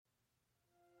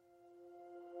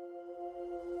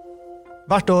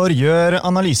Hvert år gjør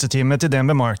analyseteamet til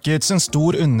DNB Markets en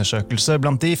stor undersøkelse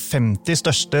blant de 50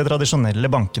 største tradisjonelle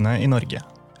bankene i Norge.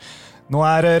 Nå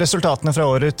er resultatene fra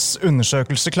årets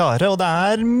undersøkelse klare, og det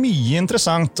er mye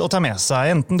interessant å ta med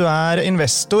seg, enten du er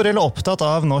investor eller opptatt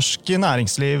av norsk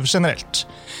næringsliv generelt.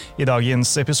 I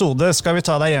dagens episode skal vi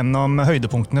ta deg gjennom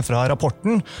høydepunktene fra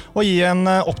rapporten, og gi en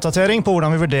oppdatering på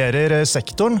hvordan vi vurderer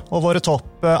sektoren og våre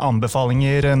topp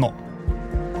anbefalinger nå.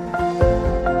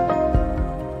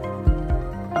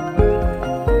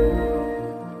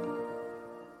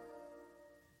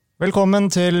 Velkommen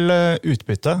til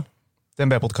Utbytte,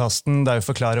 DNB-podcasten der vi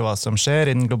forklarer hva som skjer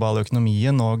i den globale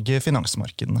økonomien og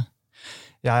finansmarkedene.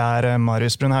 Jeg er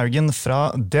Marius Brunhaugen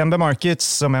fra DNB Markets,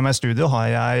 og med meg i studio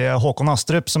har jeg Håkon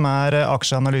Astrup, som er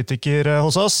aksjeanalytiker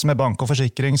hos oss, med bank og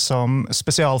forsikring som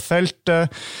spesialfelt.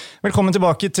 Velkommen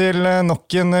tilbake til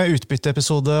nok en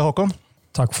utbytteepisode, Håkon.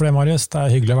 Takk for det, Marius. Det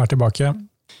er hyggelig å være tilbake.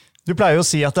 Du pleier å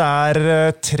si at det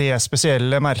er 3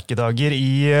 spesielle merkedager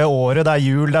i året. Det er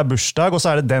jul, det er bursdag, og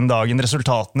så er det den dagen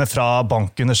resultatene fra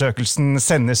bankundersøkelsen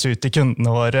sendes ut til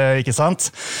kundene våre, ikke sant?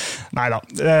 Neida,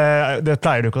 det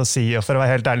pleier du ikke å si, og for å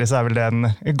være helt ærlig så er vel det en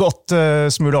godt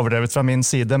smule overdrevet fra min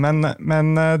side,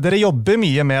 men dere jobber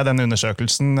mye med den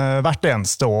undersøkelsen hvert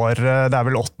eneste år. Det er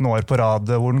vel 8. år på rad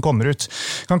hvor den kommer ut.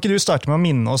 Kan ikke du starte med å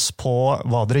minne oss på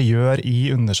hva dere gjør i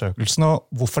undersøkelsen,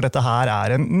 og hvorfor dette her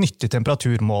er en nyttig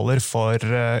temperaturmåler for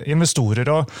investorer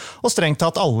og strengt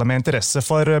tatt alle med interesse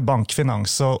for bank,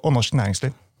 finans og norsk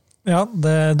næringsliv? Ja,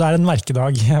 det er en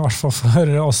merkedag, i hvert fall for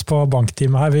oss på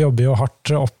bankteamet her. Vi jobber jo hardt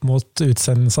opp mot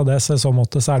utsendelse av det, så i så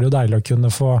måte så er det jo deilig å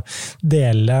kunne få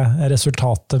dele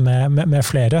resultatet med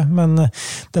flere. Men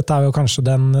dette er jo kanskje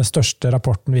den største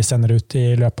rapporten vi sender ut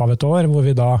i løpet av et år, hvor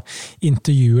vi da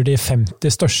intervjuer de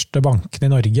 50 største bankene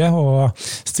i Norge og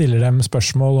stiller dem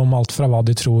spørsmål om alt fra hva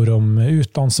de tror om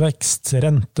utlånsvekst,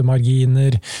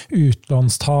 rentemarginer,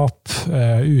 utlånstap,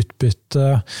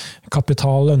 utbytte,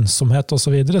 kapital, lønnsomhet og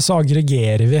så videre. Så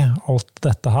aggregerer vi alt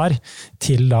dette her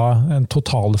til da en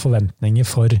totale forventninger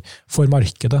for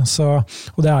markedet.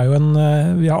 Og det er jo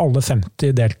vi har alle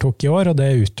 50 deltok i år, og det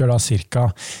utgjør da cirka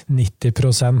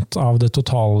 90% av det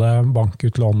totale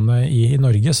bankutlånet i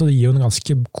Norge, så det gir jo en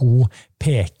ganske god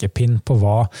pekepinn på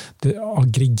hva det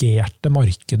aggregerte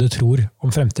markedet tror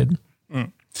om fremtiden.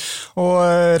 Og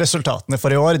resultatene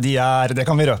for i år, det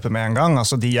kan vi røpe med en gang,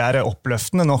 altså de er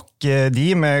oppløftende nok, de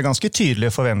med ganske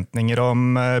tydelige forventninger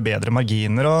om bedre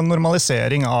marginer og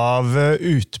normalisering av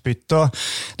utbytte.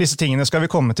 Disse tingene skal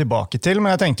vi komme tilbake til,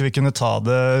 men jeg tenkte vi kunne ta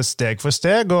det steg for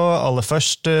steg, og aller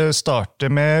først starte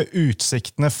med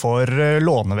utsiktene for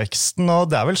låneveksten,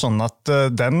 og det er vel sånn at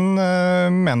den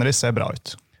mener de ser bra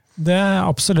ut. Det er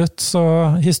absolutt, så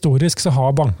historisk så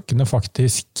har bankene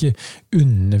faktisk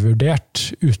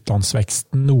undervurdert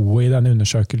utlånsveksten noe i denne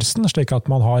undersøkelsen, slik at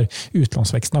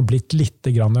utlånsveksten har blitt litt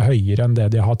høyere enn det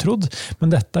de har trodd,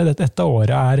 men dette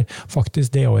året er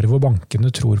faktisk det året hvor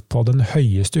bankene tror på den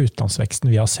høyeste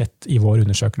utlånsveksten vi har sett i vår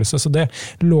undersøkelse, så det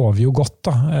lover jo godt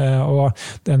da, og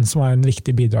den som er en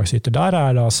viktig bidragsyter der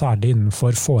er da særlig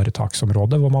innenfor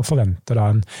foretaksområdet, hvor man forventer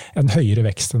en høyere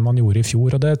vekst enn man gjorde i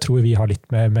fjor, og det tror vi har litt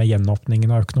med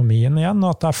gjenåpningen av økonomien igjen,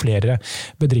 og at det er flere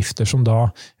bedrifter som da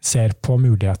ser på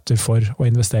muligheter for å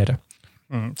investere.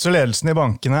 Så ledelsen i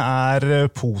bankene er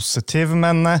positiv,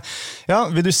 men ja,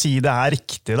 vil du si det er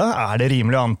riktig da? Er det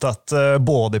rimelig å anta at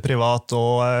både privat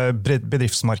og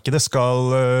bedriftsmarkedet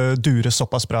skal dure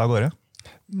såpass bra av gårde?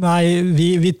 Nei, vi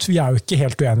er jo ikke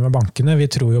helt uenige med bankene. Vi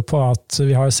tror jo på at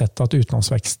vi har sett at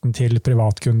utlånsveksten til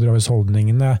privatkunder og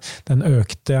husholdningene, den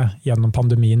økte gjennom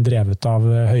pandemien drevet av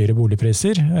høyere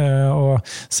boligpriser. Og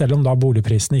selv om da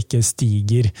boligprisene ikke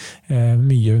stiger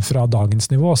mye fra dagens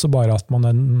nivå, så bare at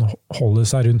man holder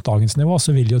seg rundt dagens nivå,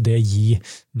 så vil jo det gi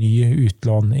ny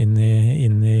utlån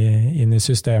inn i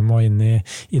systemet og inn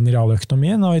i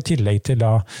realøkonomien, og i tillegg til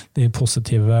da de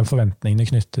positive forventningene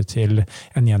knyttet til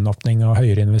en gjenåpning og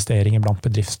høyere investeringer blant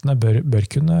bedriftene bør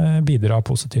kunne bidra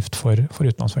positivt for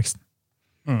utlånsveksten.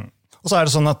 Og så er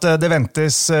det sånn at det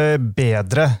ventes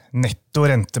bedre netto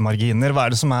rentemarginer. Hva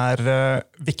er det som er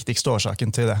viktigste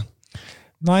årsaken til det?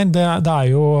 Nei, det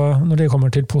er jo, når det kommer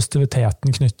til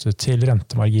positiviteten knyttet til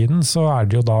rentemarginen, så er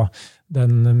det jo da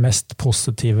den mest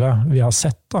positive vi har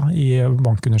sett da, i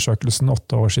bankundersøkelsen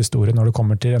 8 års historie når det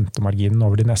kommer til rentemarginen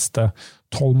over de neste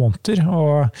 12 måneder.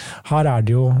 Og her er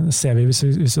det jo, hvis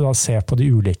vi da ser på de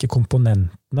ulike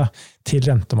komponentene utgiftene til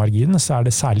rentemarginen, så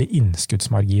det særlig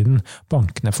innskuddsmarginen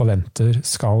bankene forventer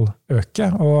skal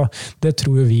øke. Og det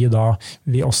tror vi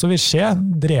vi også vil skje,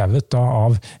 drevet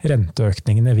av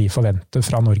renteøkningene vi forventer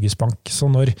fra Norges Bank. Så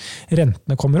når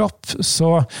rentene kommer opp,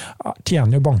 så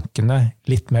tjener jo bankene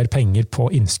litt mer penger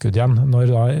på innskudd igjen.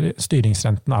 Når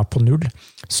styringsrenten på null,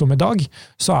 som i dag,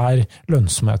 så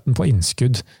lønnsomheten på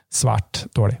innskudd svært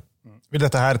dårlig. Vil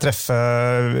dette her treffe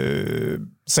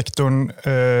sektoren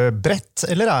bredt,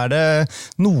 eller det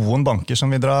noen banker som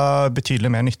vil dra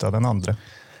betydelig mer nytte av den andre?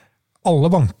 Alle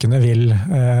bankene vil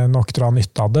nok dra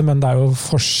nytte av det, men det jo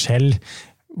forskjell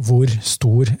hvor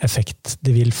stor effekt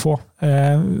de vil få.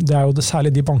 Det jo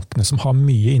særlig de bankene som har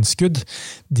mye innskudd,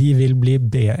 de vil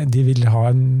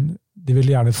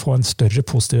gjerne få en større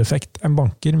positiv effekt enn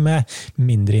banker med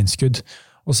mindre innskudd.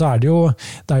 Og så det jo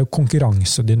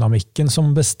konkurransedynamikken som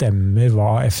bestemmer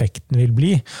hva effekten vil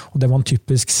bli. Og det man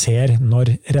typisk ser når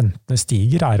rentene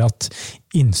stiger, at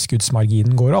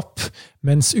innskuddsmarginen går opp,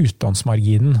 mens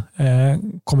utlånsmarginen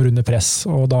kommer under press.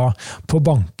 Og da på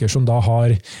banker som da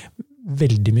har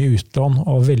veldig mye utlån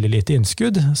og veldig lite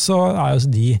innskudd, så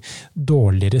de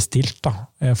dårligere stilt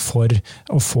for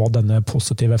å få denne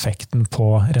positive effekten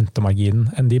på rentemarginen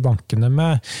enn de bankene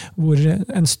hvor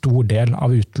en stor del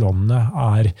av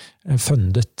utlånene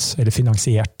fundet eller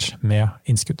finansiert med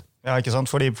innskudd. Ja, ikke sant?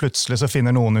 Fordi plutselig så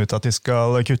finner noen ut at de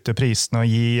skal kutte prisene og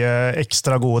gi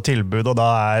ekstra gode tilbud, og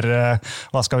da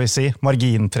hva skal vi si,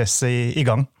 marginpresset i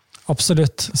gang.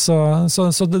 Absolutt. Så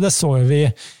det så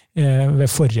vi ved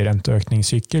forrige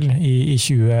renteøkningssykkel i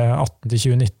 2018 til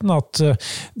 2019, at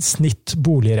snitt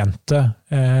boligrente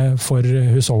for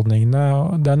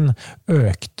husholdningene, den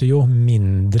økte jo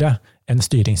mindre enn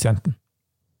styringsrenten.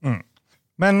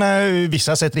 Men hvis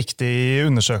jeg har sett riktig i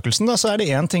undersøkelsen, så det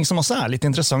en ting som også litt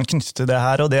interessant knyttet til det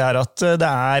her, og det at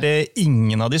det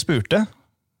ingen av de spurte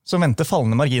som venter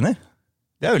fallende marginer.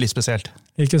 Det jo litt spesielt.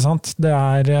 Ikke sant? Det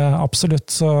absolutt.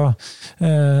 Så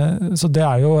det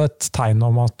jo et tegn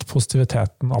om at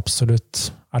positiviteten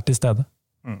absolutt til stede.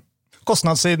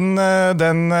 Kostnadssiden,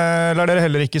 den lar dere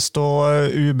heller ikke stå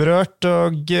uberørt,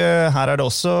 og her det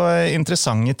også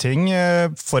interessante ting.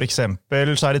 For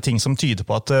eksempel så det ting som tyder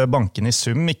på at banken i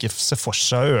sum ikke ser for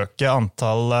seg å øke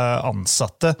antall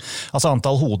ansatte, altså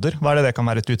antall hoder. Hva det kan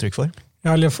være et uttrykk for?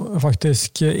 Ja, eller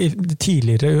faktisk, i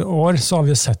tidligere år så har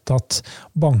vi sett at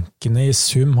bankene i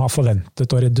sum har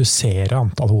forventet å redusere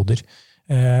antall hoder.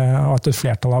 Og at et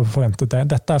flertall har forventet det.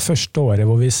 Dette første året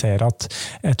hvor vi ser at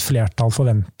et flertall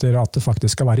forventer at det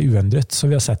faktisk skal være uendret. Så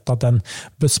vi har sett at den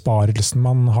besparelsen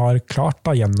man har klart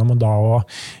gjennom å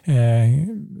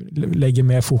legge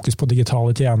mer fokus på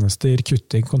digitale tjenester,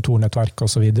 kutte i kontornettverk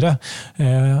og så videre,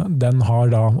 den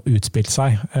har da utspilt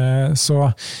seg.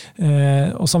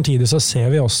 Og samtidig så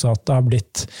ser vi også at det har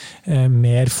blitt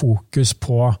mer fokus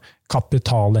på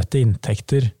kapital etter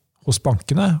inntekter hos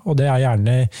bankene, og det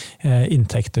gjerne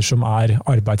inntekter som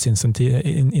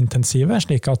arbeidsintensive,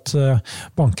 slik at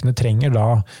bankene trenger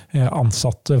da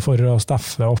ansatte for å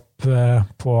staffe opp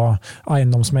på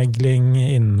eiendomsmegling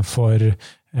innenfor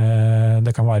det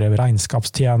kan være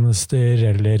regnskapstjenester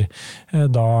eller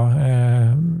da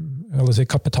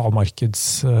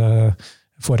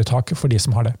kapitalmarkedsforetak for de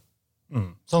som har det.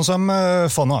 Sånn som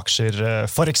fond og aksjer,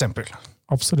 for eksempel.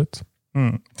 Absolutt.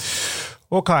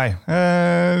 Ok,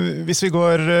 hvis vi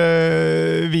går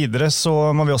videre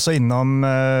så må vi også innom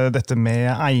dette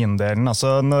med eiendelen.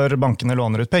 Altså når bankene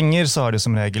låner ut penger så har de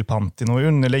som regel pant i noe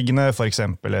underliggende, for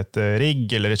eksempel et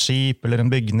rigg eller et skip eller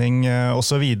en bygning og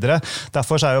så videre.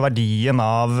 Derfor så jo verdien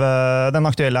av den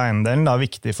aktuelle eiendelen da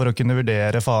viktig for å kunne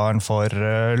vurdere faren for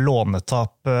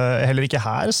lånetap. Heller ikke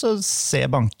her så ser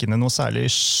bankene noe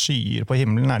særlig skyer på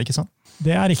himmelen, det ikke sånn?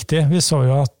 Det riktig. Vi så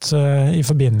jo at i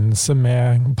forbindelse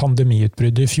med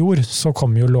pandemiutbruddet i fjor, så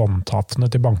kom jo låntapene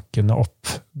til bankene opp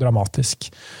dramatisk.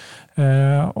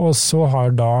 Og så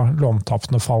har da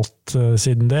låntapene falt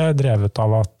siden det, drevet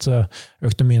av at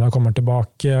økonomien har kommet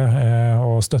tilbake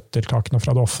og støttetiltakene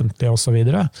fra det offentlige og så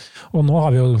videre. Og nå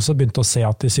har vi jo også begynt å se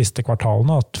at de siste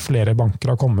kvartalene at flere banker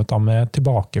har kommet da med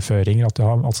tilbakeføringer, at de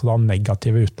har altså da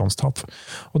negative utlånstap.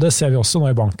 Og det ser vi også nå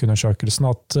i bankundersøkelsen,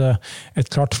 at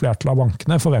et klart flertall av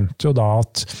bankene forventer jo da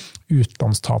at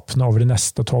utlånstapene over de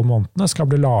neste 12 månedene skal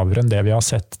bli lavere enn det vi har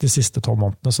sett de siste 12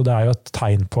 månedene. Så det jo et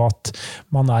tegn på at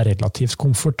man relativt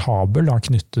komfortabel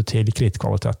knyttet til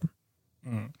kredittkvaliteten.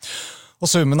 Og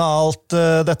summen av alt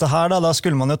dette her, da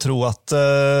skulle man jo tro at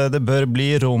det bør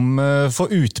bli rom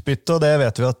for utbytte, og det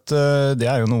vet vi at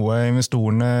det jo noe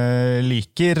investorene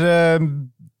liker.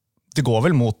 Det går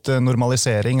vel mot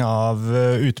normalisering av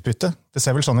utbytte? Det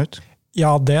ser vel sånn ut?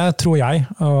 Ja, det tror jeg,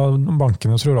 og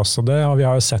bankene tror også det, og vi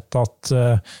har jo sett at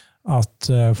at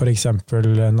for eksempel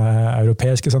den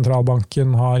europeiske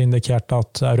sentralbanken har indikert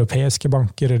at europeiske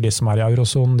banker, de som i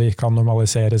eurozonen, de kan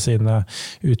normalisere sine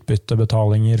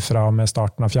utbyttebetalinger fra med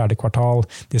starten av 4. kvartal.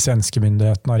 De svenske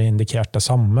myndighetene har indikert det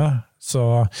samme. Så,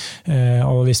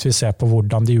 og hvis vi ser på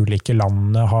hvordan de ulike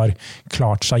landene har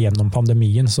klart seg gjennom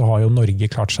pandemien, så har jo Norge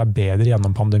klart seg bedre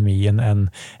gjennom pandemien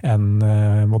enn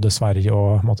både Sverige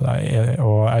og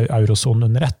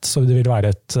eurozonen under ett. Så det vil være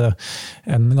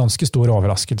en ganske stor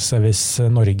overraskelse hvis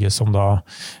Norge som da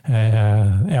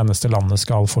eneste landet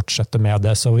skal fortsette med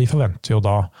det. Så vi forventer jo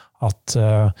da at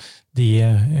de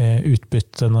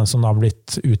utbyttene som har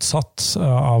blitt utsatt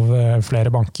av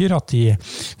flere banker, at de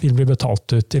vil bli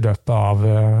betalt ut i løpet av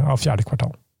 4.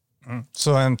 kvartal.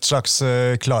 Så en slags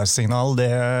klarsignal, det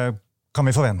kan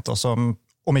vi forvente oss om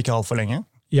ikke alt for lenge?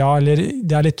 Ja, eller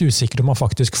det litt usikkert om man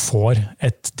faktisk får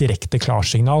et direkte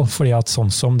klarsignal, fordi at sånn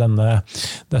som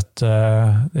dette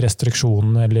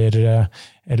restriksjonen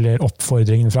eller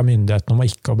oppfordringen fra myndighetene om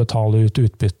ikke å betale ut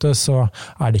utbytte, så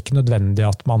det ikke nødvendig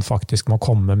at man faktisk må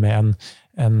komme med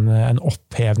en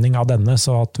opphevning av denne,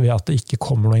 så at ved at det ikke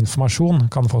kommer noe informasjon,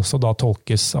 kan også da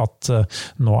tolkes at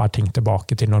nå ting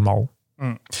tilbake til normalen.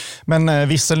 Men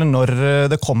hvis eller når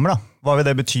det kommer, da, hva vil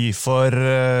det bety for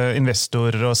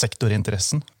investor- og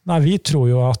sektorinteressen? Nei, vi tror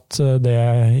jo at det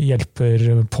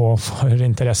hjelper på for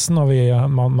interessen, og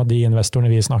med de investorene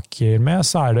vi snakker med,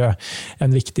 så det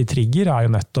en viktig trigger,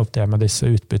 jo nettopp det med disse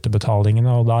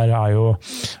utbyttebetalingene, og der jo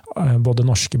både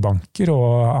norske banker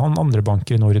og andre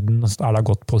banker i Norden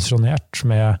godt posisjonert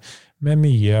med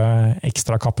mye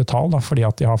ekstra kapital, fordi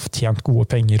at de har tjent gode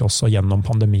penger også gjennom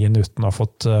pandemien uten å ha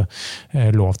fått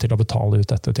lov til å betale ut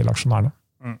dette til aksjonærene.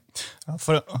 Ja,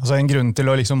 altså en grunn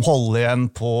til å liksom holde igjen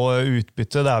på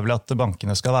utbytte, det vel at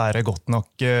bankene skal være godt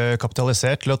nok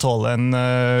kapitalisert til å tåle en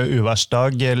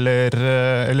uværsdag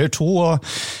eller to.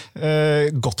 Og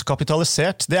godt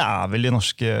kapitalisert, det vel de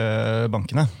norske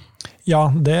bankene?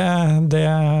 Ja, det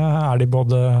de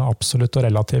både absolutt og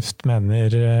relativt,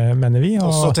 mener vi.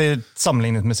 Også til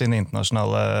sammenlignet med sine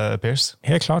internasjonale peers?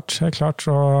 Helt klart.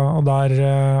 Og der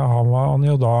har man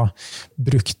jo da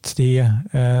brukt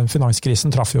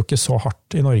finanskrisen traff jo ikke så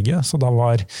hardt i Norge, så da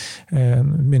var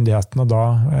myndighetene da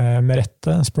med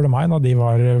rette, spør du meg, da de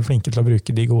var flinke til å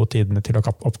bruke de gode tidene til å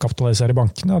oppkapitalisere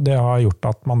bankene, og det har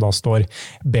gjort at man da står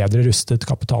bedre rustet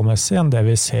kapitalmessig enn det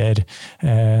vi ser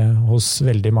hos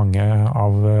veldig mange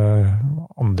av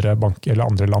andre banker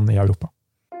eller andre land i Europa.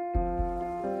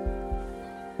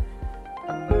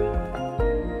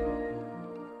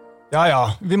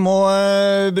 Ja, vi må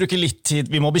bruke litt tid,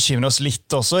 vi må bekymre oss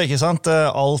litt også, ikke sant?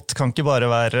 Alt kan ikke bare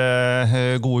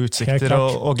være gode utsikter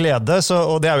og glede,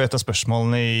 og det jo et av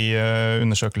spørsmålene i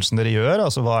undersøkelsen dere gjør,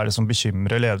 altså hva det som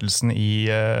bekymrer ledelsen i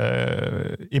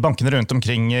bankene rundt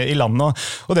omkring i landet,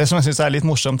 og det som jeg synes litt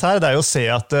morsomt her, det jo å se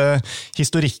at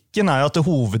historikken jo at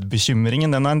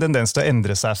hovedbekymringen, den en tendens til å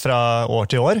endre seg fra år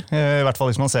til år, i hvert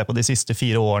fall hvis man ser på de siste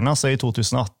 4 årene, så i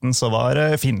 2018 så var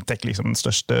fintech liksom den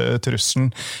største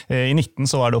trusselen. I 19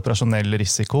 så var det operasjonell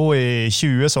risiko, i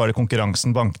 20 så var det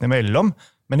konkurransen bankene imellom,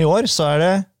 men i år så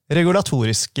det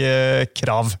regulatoriske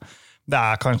krav. Det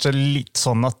kanskje litt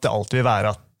sånn at det alltid vil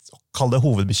være at, kall det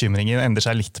hovedbekymringen, endrer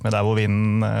seg litt med der hvor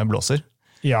vinden blåser.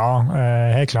 Ja,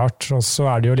 helt klart. Og så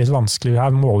det jo litt vanskelig.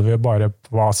 Her måler vi bare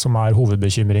hva som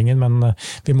hovedbekymringen, men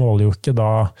vi måler jo ikke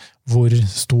da hvor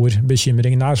stor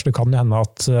bekymringen så det kan hende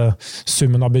at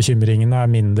summen av bekymringen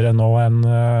mindre nå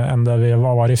enn det vi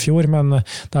var i fjor, men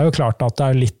det jo klart at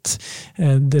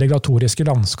det regulatoriske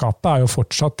landskapet jo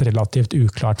fortsatt relativt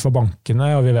uklart for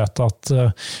bankene, og vi vet at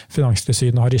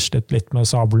Finanstilsynet har ristet litt med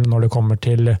sabelen når det kommer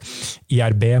til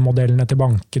IRB-modellene til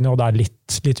bankene, og det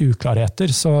litt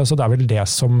uklarheter, så det vel det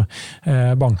som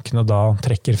bankene da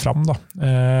trekker fram.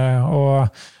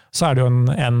 Og så det jo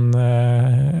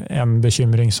en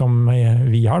bekymring som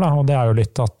vi har, og det jo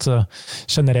litt at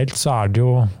generelt så det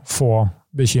jo få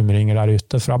bekymringer der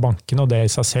ute fra bankene, og det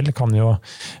i seg selv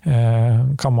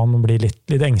kan man bli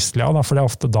litt engstelig av, for det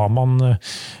ofte da man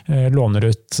låner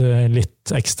ut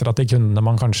litt ekstra til kundene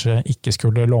man kanskje ikke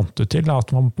skulle lånt ut til,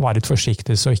 at man må være litt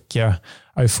forsiktig så ikke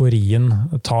euforien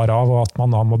tar av, og at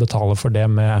man da må betale for det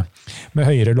med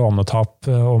høyere lånetap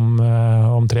om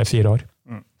 3-4 år.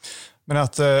 Men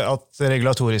at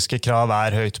regulatoriske krav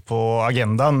høyt på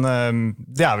agendaen,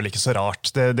 det vel ikke så rart.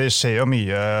 Det skjer jo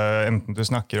mye, enten du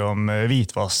snakker om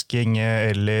hvitvasking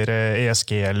eller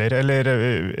ESG, eller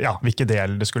ja, hvilke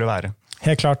del det skulle være.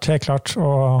 Helt klart,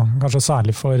 og kanskje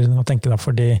særlig for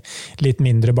de litt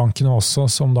mindre bankene også,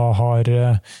 som da har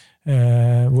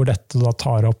hvor dette da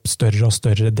tar opp større og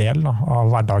større del da,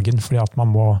 av hverdagen, fordi at man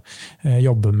må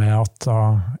jobbe med at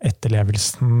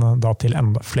etterlevelsen da, til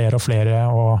enda flere og flere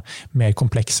og mer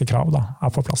komplekse krav da,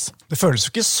 på plass. Det føles jo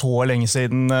ikke så lenge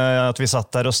siden at vi satt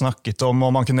der og snakket om,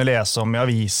 og man kunne lese om i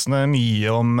avisene mye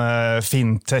om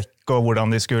fintech og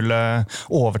hvordan de skulle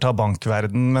overta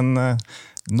bankverden, men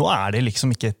nå det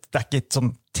liksom ikke, det ikke et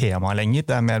sånt tema lenger,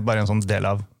 det mer bare en sånn del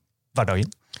av hverdagen.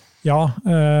 Ja,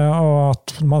 og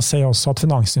at man ser også at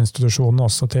finansinstitusjonene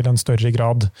også til en større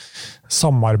grad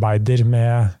samarbeider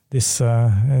med disse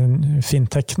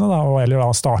fintechene, da, eller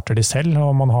da starter de selv,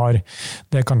 og man har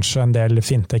det kanskje en del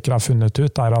fintecher har funnet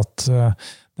ut, at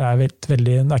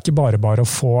det ikke bare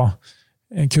å få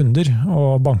kunder,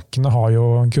 og bankene har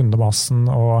jo kundemassen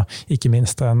og ikke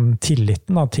minst den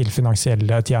tilliten da, til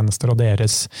finansielle tjenester og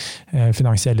deres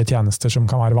finansielle tjenester som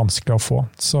kan være vanskelig å få.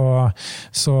 Så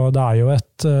det jo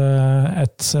et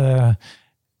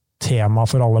tema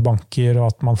for alle banker, og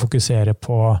at man fokuserer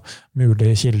på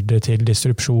mulige kilder til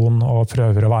distribusjon og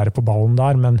prøver å være på ballen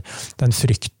der, men den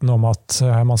frykten om at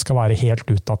man skal være helt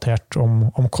utdatert om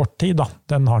kort tid, da,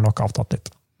 den har nok avtatt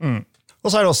litt. Og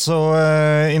så det også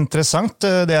interessant,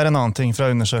 det en annen ting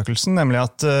fra undersøkelsen, nemlig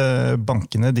at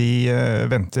bankene de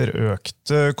venter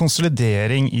økt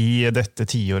konsolidering i dette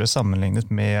tiåret sammenlignet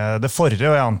med det forrige,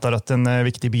 og jeg antar at en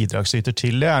viktig bidragsyter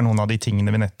til det noen av de tingene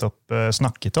vi nettopp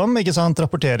snakket om, ikke sant?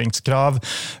 Rapporteringskrav,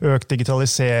 økt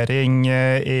digitalisering,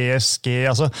 ESG,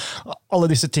 altså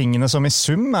alle disse tingene som i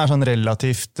sum sånn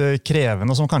relativt krevende,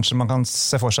 og som kanskje man kan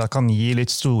se for seg kan gi litt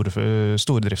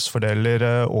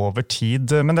stordriftsfordeler over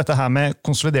tid. Men dette her med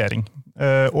konsolidering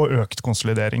og økt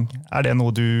konsolidering, det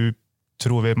noe du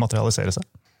tror vil materialisere seg?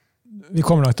 Vi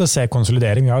kommer nok til å se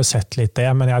konsolidering, vi har jo sett litt det,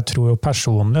 men jeg tror jo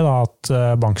personlig da, at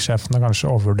banksjefene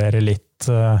kanskje overvurderer litt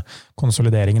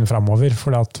konsolideringen fremover,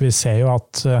 for vi ser jo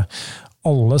at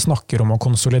alle snakker om å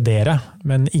konsolidere,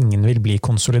 men ingen vil bli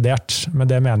konsolidert. Men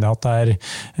det mener jeg at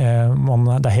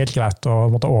det helt greit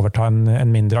å måtte overta en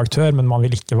mindre aktør, men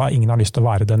ingen har lyst til å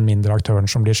være den mindre aktøren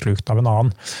som blir slukt av en annen.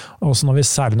 Også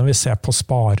særlig når vi ser på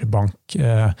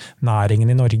sparebanknæringen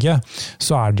i Norge,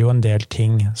 så det jo en del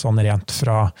ting sånn rent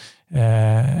fra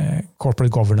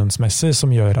corporate governance-messig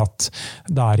som gjør at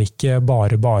det ikke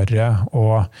bare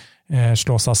å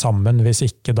slå seg sammen hvis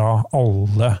ikke da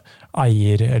alle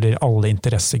eier eller alle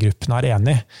interessegruppene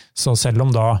enige. Så selv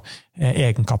om da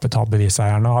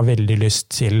egenkapitalbeviseierne har veldig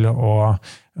lyst til å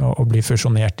bli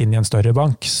fusjonert inn i en større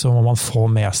bank, så må man få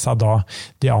med seg da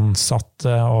de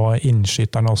ansatte og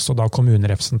innskyterne også, da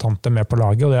kommunerepresentanter med på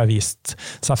laget, og det har vist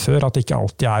seg før at det ikke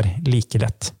alltid like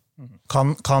lett.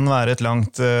 Kan være et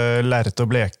langt lerret å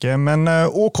bleke, men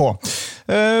ok.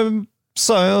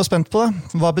 Så jeg jo spent på det.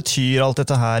 Hva betyr alt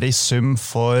dette her i sum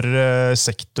for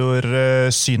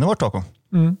sektorsynet vårt, Håkon?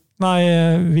 Nei,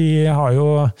 vi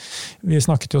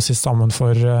snakket jo sist sammen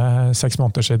for 6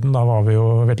 måneder siden, da var vi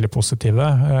jo veldig positive.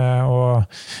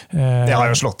 Det har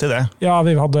jo slått i det. Ja,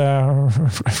 vi hadde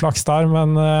flaks der,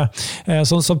 men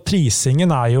så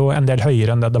prisingen jo en del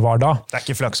høyere enn det var da. Det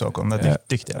ikke flaks, Håkon, det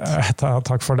dyktighet.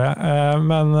 Takk for det.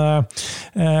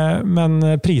 Men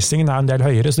prisingen en del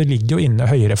høyere, så det ligger jo inne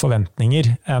høyere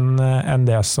forventninger enn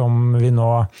det som vi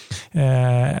nå,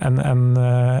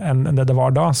 enn det var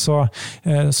da. Så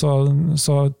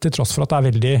til tross for at det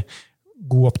veldig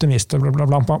god optimister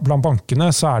blant bankene,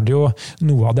 så det jo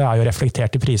noe av det jo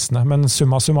reflektert i prisene. Men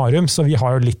summa summarum, så vi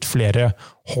har jo litt flere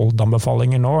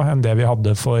hold-anbefalinger nå enn det vi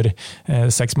hadde for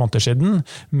 6 måneder siden,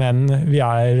 men vi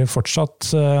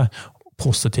fortsatt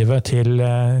positive til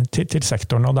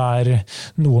sektoren, og det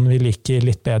noen vi liker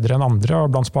litt bedre enn andre,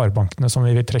 og blant sparebankene som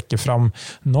vi vil trekke fram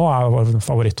nå vår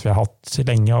favoritt vi har hatt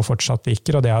lenge og fortsatt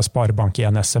liker, og det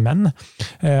Sparebank1 SMN,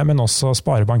 men også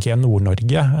Sparebank1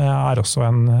 Nord-Norge også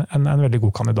en veldig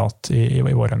god kandidat i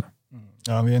våre øyne.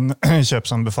 Ja, vi en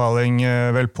kjøpsanbefaling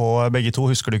vel på begge to.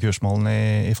 Husker du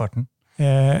kursmålene i farten?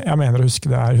 Jeg mener å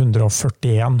huske det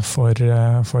 141 for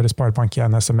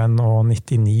Sparebank1 SMN og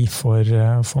 99 for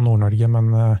Nord-Norge,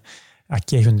 men jeg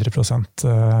ikke 100%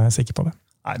 sikker på det.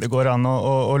 Nei, det går an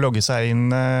å logge seg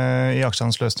inn i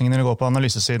aksjehandelsløsningen eller gå på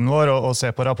analysesiden vår og se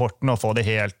på rapporten og få det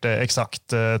helt eksakt.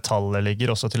 Tallet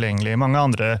ligger også tilgjengelig i mange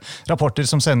andre rapporter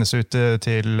som sendes ut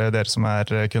til dere som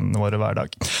kundene våre hver dag.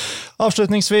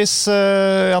 Avslutningsvis,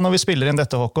 når vi spiller inn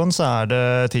dette, Håkon, så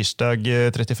det tirsdag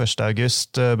 31.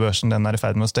 august. Børsen den i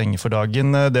ferd med å stenge for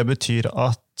dagen. Det betyr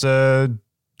at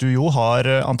du jo har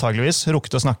antageligvis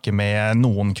rukket å snakke med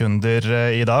noen kunder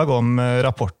i dag om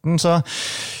rapporten, så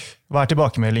hva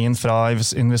tilbakemeldingen fra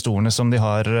investorene som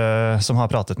har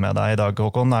pratet med deg i dag,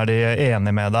 Håkon? De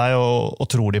enige med deg, og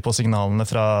tror de på signalene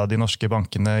fra de norske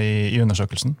bankene i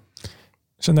undersøkelsen?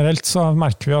 Generelt så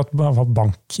merker vi at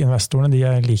bankinvestorene de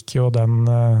liker jo det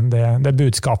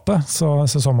budskapet, så i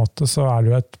så måte så det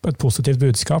jo et positivt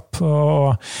budskap,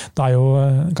 og det jo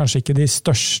kanskje ikke de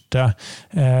største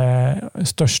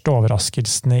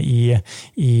overraskelsene i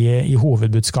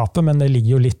hovedbudskapet, men det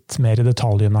ligger jo litt mer i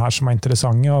detaljene her som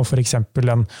interessante, og for eksempel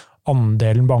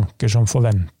andelen banker som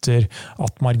forventer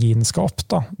at marginen skal opp,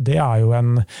 da. Det jo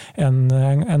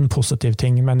en positiv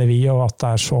ting, mener vi, og at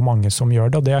det så mange som gjør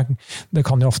det. Og det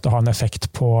kan jo ofte ha en effekt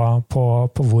på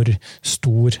hvor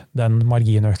stor den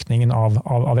marginøkningen av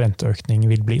renteøkning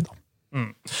vil bli, da.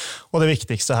 Og det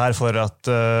viktigste her for at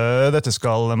dette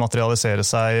skal materialisere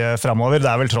seg fremover,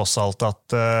 det vel tross alt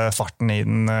at farten i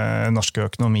den norske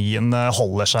økonomien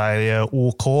holder seg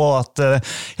ok, og at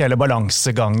hele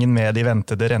balansegangen med de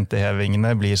ventede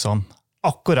rentehevingene blir sånn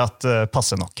akkurat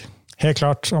passe nok. Helt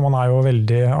klart, og man jo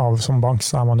veldig som bank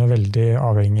så man jo veldig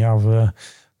avhengig av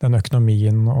den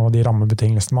økonomien og de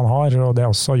rammebetingelsene man har, og det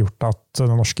har også gjort at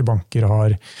norske banker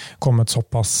har kommet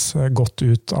såpass godt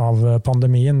ut av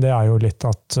pandemien. Det jo litt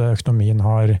at økonomien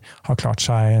har klart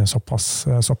seg såpass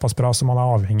bra, så man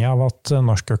avhengig av at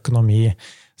norsk økonomi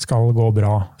skal gå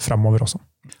bra fremover også.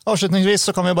 Avslutningsvis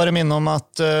så kan vi bare minne om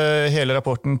at hele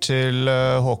rapporten til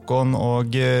Håkon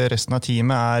og resten av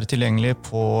teamet tilgjengelig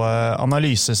på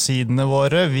analysesidene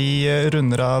våre. Vi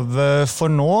runder av for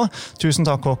nå. Tusen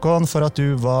takk, Håkon, for at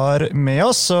du var med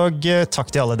oss, og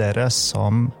takk til alle dere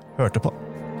som hørte på.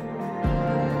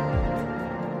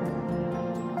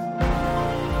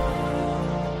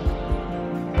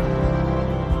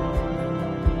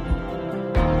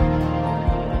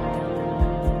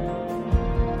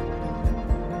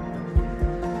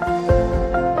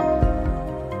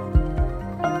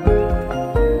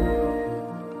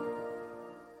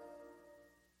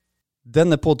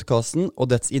 Denne podcasten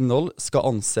og dets innhold skal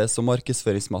anses som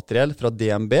markedsføringsmateriell fra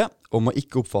DNB og må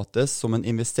ikke oppfattes som en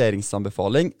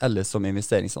investeringsanbefaling eller som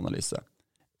investeringsanalyse.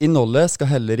 Innholdet skal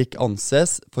heller ikke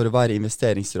anses for å være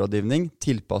investeringsrådgivning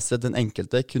tilpasset den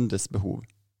enkelte kundes behov.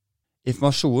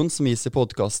 Informasjonen som gis i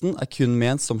podcasten kun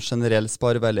ment som generell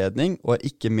spareveiledning og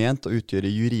ikke ment å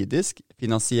utgjøre juridisk,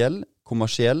 finansiell,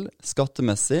 kommersiell,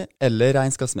 skattemessig eller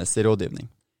regnskapsmessig rådgivning.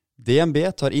 DNB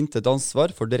tar intet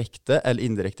ansvar for direkte eller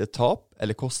indirekte tap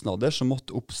eller kostnader som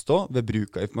måtte oppstå ved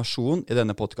bruk av informasjon i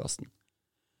denne podcasten.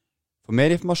 For mer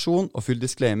informasjon og full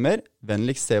disclaimer,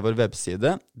 vennligst se vår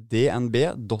webside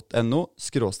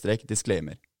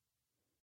dnb.no/disclaimer.